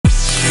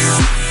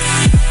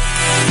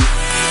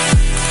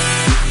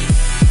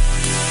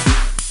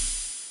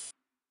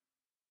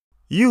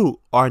You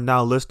are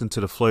now listening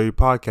to the Flurry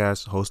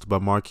Podcast hosted by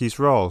Marquise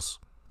Rawls.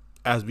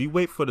 As we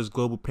wait for this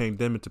global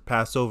pandemic to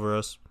pass over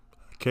us,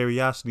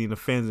 curiosity in the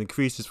fans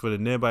increases for the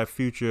nearby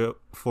future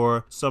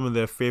for some of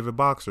their favorite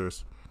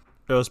boxers.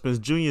 Errol Spence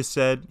Jr.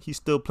 said he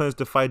still plans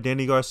to fight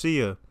Danny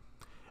Garcia,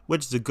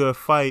 which is a good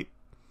fight,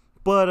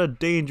 but a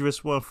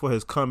dangerous one for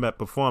his combat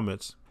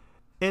performance.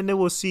 And then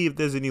we'll see if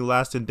there's any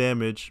lasting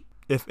damage,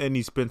 if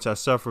any, Spence has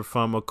suffered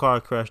from a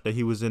car crash that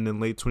he was in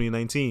late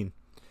 2019.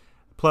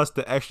 Plus,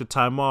 the extra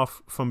time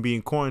off from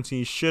being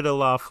quarantined should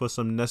allow for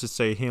some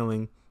necessary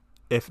healing,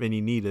 if any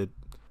needed.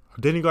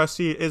 Danny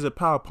Garcia is a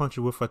power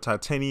puncher with a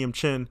titanium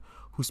chin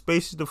who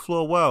spaces the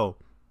floor well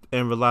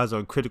and relies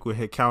on critical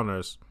hit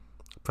counters.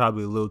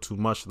 Probably a little too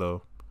much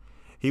though.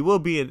 He will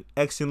be an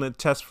excellent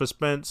test for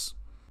Spence,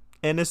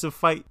 and it's a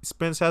fight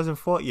Spence hasn't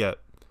fought yet.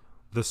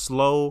 The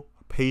slow,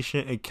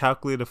 patient, and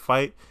calculated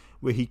fight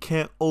where he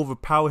can't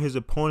overpower his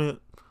opponent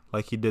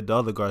like he did the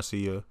other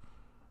Garcia.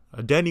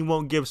 Danny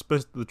won't give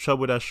Spence the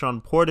trouble that Sean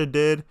Porter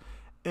did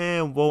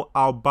and won't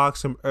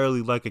outbox him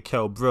early like a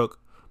Kell Brook,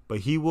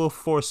 but he will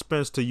force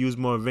Spence to use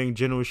more ring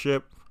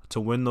generalship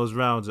to win those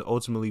rounds and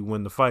ultimately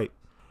win the fight.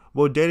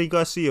 Will Danny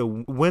Garcia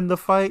win the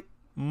fight?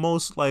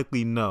 Most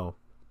likely no,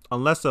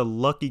 unless a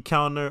lucky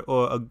counter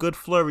or a good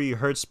flurry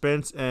hurts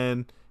Spence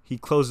and he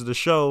closes the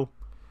show,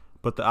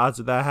 but the odds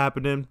of that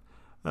happening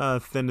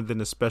thinner than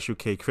a Special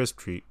K crisp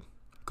treat.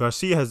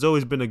 Garcia has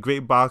always been a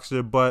great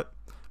boxer, but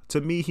to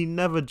me, he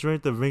never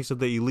joined the ranks of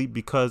the elite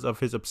because of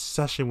his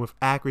obsession with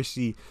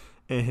accuracy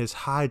and his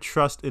high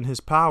trust in his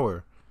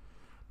power.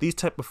 These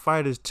type of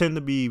fighters tend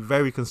to be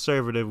very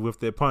conservative with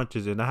their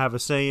punches, and I have a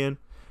saying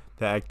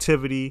that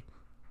activity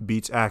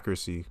beats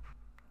accuracy.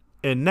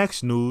 In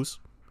next news,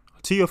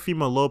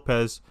 Teofimo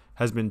Lopez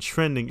has been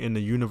trending in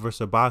the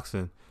universe of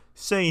boxing,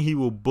 saying he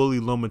will bully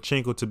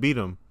Lomachenko to beat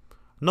him.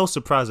 No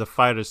surprise a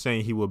fighter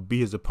saying he will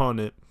beat his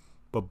opponent,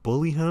 but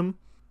bully him?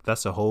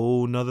 That's a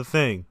whole nother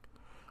thing.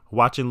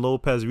 Watching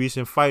Lopez's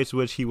recent fights,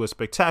 which he was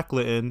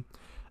spectacular in,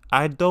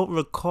 I don't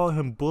recall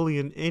him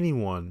bullying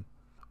anyone.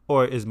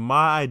 Or is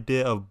my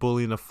idea of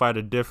bullying a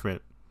fighter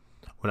different?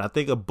 When I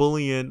think of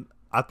bullying,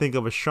 I think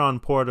of a Sean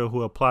Porter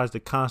who applies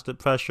the constant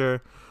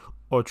pressure,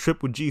 or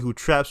Triple G who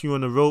traps you on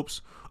the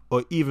ropes,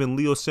 or even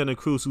Leo Santa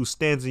Cruz who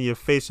stands in your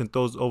face and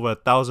throws over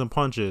 1,000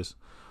 punches.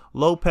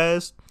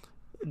 Lopez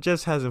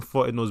just hasn't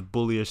fought in those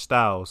bullyish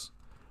styles.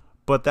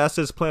 But that's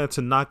his plan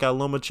to knock out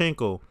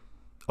Lomachenko,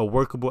 a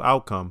workable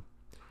outcome.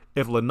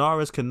 If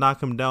Linares can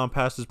knock him down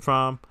past his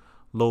prime,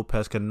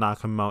 Lopez can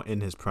knock him out in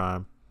his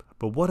prime.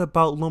 But what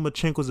about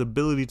Lomachenko's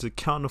ability to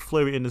counter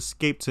flurry and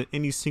escape to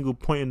any single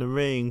point in the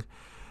ring?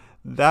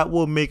 That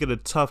will make it a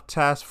tough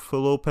task for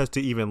Lopez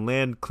to even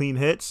land clean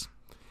hits.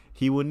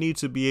 He will need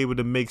to be able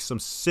to make some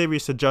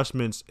serious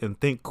adjustments and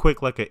think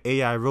quick like an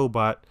AI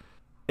robot.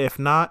 If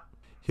not,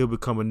 he'll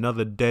become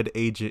another dead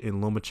agent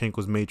in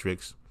Lomachenko's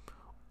matrix.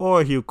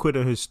 Or he'll quit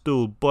on his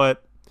stool,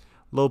 but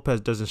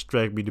Lopez doesn't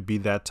strike me to be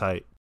that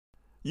tight.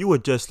 You were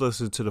just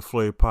listening to the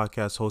Flurry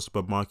Podcast hosted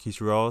by Marquise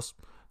Rawls.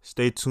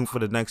 Stay tuned for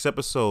the next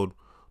episode,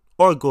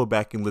 or go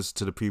back and listen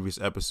to the previous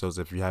episodes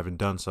if you haven't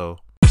done so.